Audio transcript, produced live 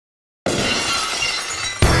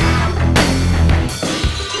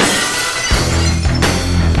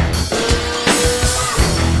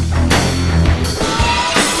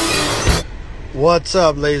What's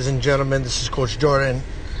up, ladies and gentlemen? This is Coach Jordan,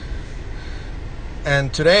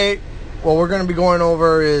 and today what we're going to be going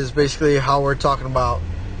over is basically how we're talking about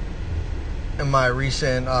in my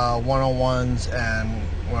recent one-on-ones and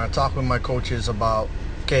when I talk with my coaches about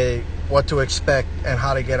what to expect and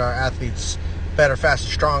how to get our athletes better,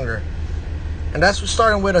 faster, stronger. And that's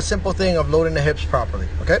starting with a simple thing of loading the hips properly.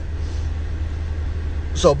 Okay,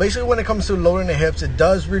 so basically when it comes to loading the hips, it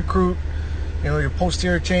does recruit your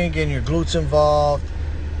posterior chain, getting your glutes involved,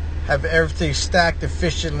 have everything stacked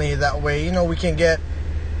efficiently. That way, we can get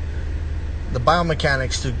the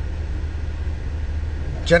biomechanics to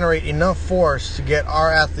generate enough force to get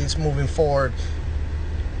our athletes moving forward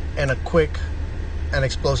in a quick and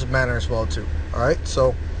explosive manner as well too. All right,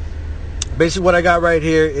 so basically what I got right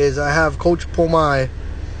here is I have Coach Pomai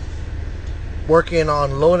working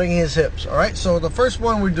on loading his hips. All right, so the first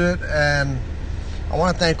one we did, and I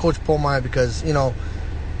want to thank Coach Pomai because,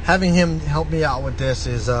 having him help me out with this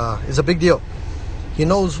is a big deal. He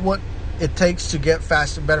knows what it takes to get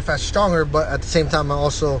faster, better, faster, stronger, but at the same time, I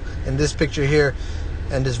also, in this picture here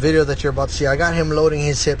and this video that you're about to see, I got him loading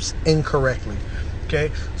his hips incorrectly. Okay,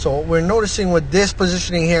 so what we're noticing with this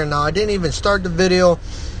positioning here, now I didn't even start the video,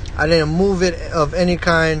 I didn't move it of any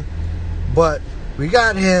kind, but we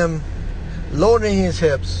got him loading his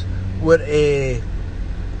hips with a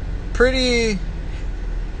pretty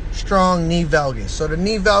strong knee valgus. So the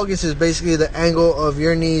knee valgus is basically the angle of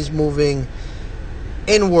your knees moving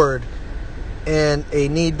inward in a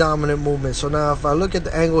knee dominant movement. So now if I look at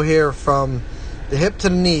the angle here from the hip to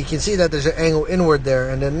the knee, you can see that there's an angle inward there.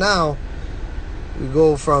 And then now we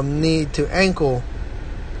go from knee to ankle,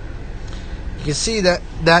 you can see that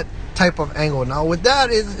type of angle. Now with that,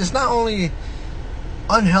 it's not only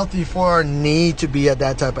unhealthy for our knee to be at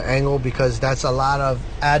that type of angle, because that's a lot of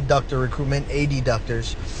adductor recruitment,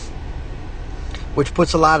 adductors, which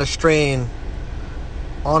puts a lot of strain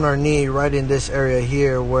on our knee right in this area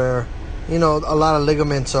here where, a lot of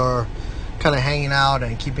ligaments are kind of hanging out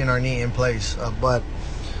and keeping our knee in place. But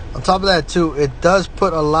on top of that too, it does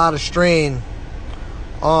put a lot of strain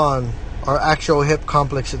on our actual hip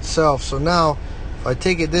complex itself. So now if I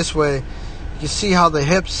take it this way, you see how the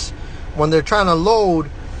hips, when they're trying to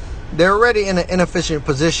load, they're already in an inefficient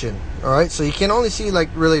position. All right, so you can only see like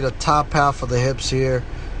really the top half of the hips here,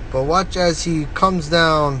 but watch as he comes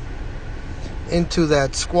down into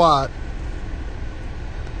that squat.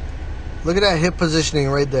 Look at that hip positioning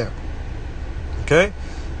right there. Okay,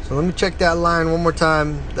 so let me check that line one more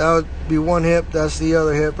time. That would be one hip, that's the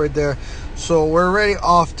other hip right there. So we're already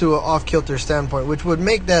off to an off-kilter standpoint, which would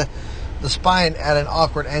make the spine at an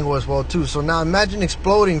awkward angle as well too. So now imagine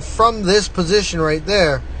exploding from this position right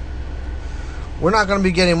there. We're not going to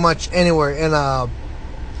be getting much anywhere in a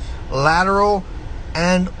lateral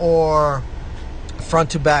and or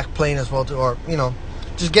front to back plane as well too, or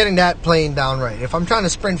just getting that plane down right. If I'm trying to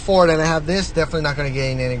sprint forward and I have this, definitely not going to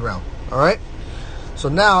gain any ground. All right, so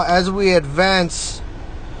now as we advance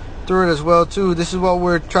through it as well too, this is what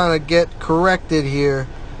we're trying to get corrected here.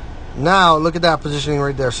 Now look at that positioning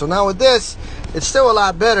right there. So now with this, it's still a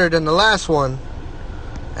lot better than the last one,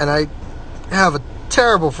 and I have a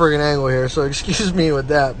terrible friggin' angle here, so excuse me with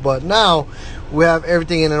that. But now we have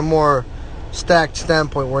everything in a more stacked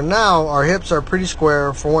standpoint where now our hips are pretty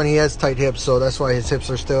square. For one, he has tight hips, so that's why his hips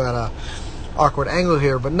are still at a awkward angle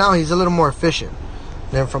here, but now he's a little more efficient.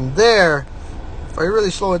 And then from there, if I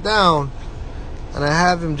really slow it down and I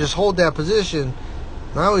have him just hold that position,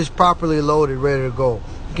 now he's properly loaded, ready to go.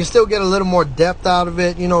 You can still get a little more depth out of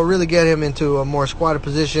it, really get him into a more squatted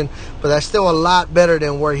position, but that's still a lot better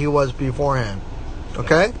than where he was beforehand.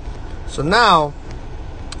 Okay, so now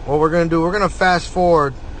what we're going to do, we're going to fast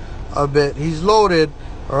forward a bit. He's loaded,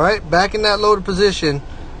 all right, back in that loaded position,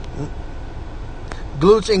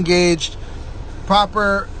 glutes engaged,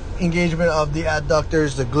 proper engagement of the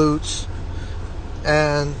adductors, the glutes,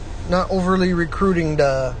 and not overly recruiting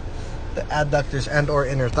the adductors and or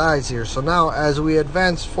inner thighs here. So now as we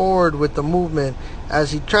advance forward with the movement,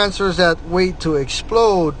 as he transfers that weight to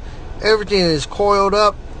explode, everything is coiled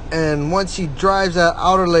up, and once he drives that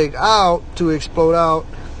outer leg out to explode out,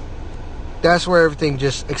 that's where everything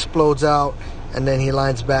just explodes out, and then he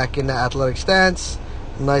lines back in the athletic stance,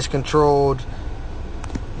 nice controlled,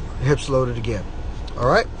 hips loaded again. All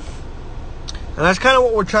right, and that's kind of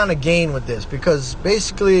what we're trying to gain with this, because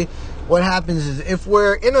basically what happens is if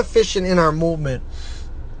we're inefficient in our movement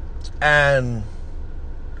and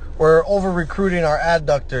we're over recruiting our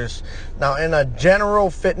adductors, now in a general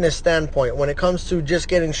fitness standpoint, when it comes to just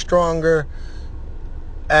getting stronger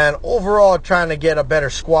and overall trying to get a better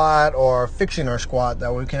squat or fixing our squat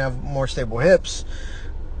that we can have more stable hips,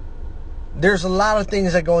 there's a lot of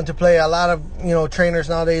things that go into play. A lot of, trainers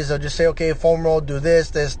nowadays, they'll just say, okay, foam roll, do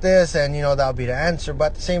this, and, that'll be the answer. But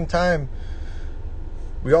at the same time,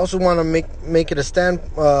 we also want to make it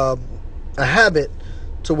a habit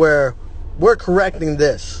to where we're correcting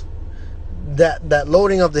that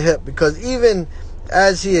loading of the hip, because even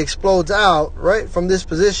as he explodes out, right, from this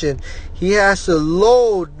position, he has to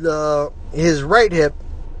load his right hip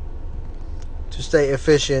to stay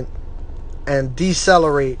efficient and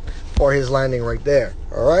decelerate for his landing right there.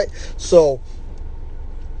 All right, so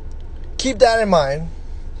keep that in mind,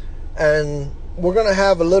 and we're gonna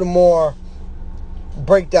have a little more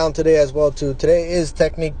breakdown today as well too. Today is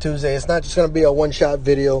Technique Tuesday. It's not just gonna be a one-shot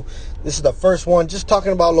video. This is the first one, just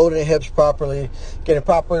talking about loading the hips properly, getting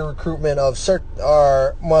proper recruitment of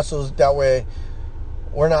our muscles. That way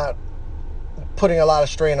we're not putting a lot of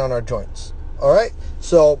strain on our joints. All right,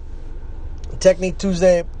 so Technique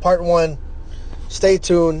Tuesday part 1. Stay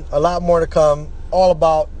tuned, a lot more to come, all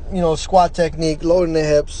about squat technique, loading the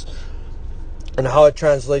hips, and how it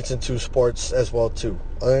translates into sports as well too.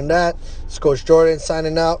 Other than that, it's Coach Jordan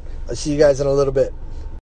signing out. I'll see you guys in a little bit.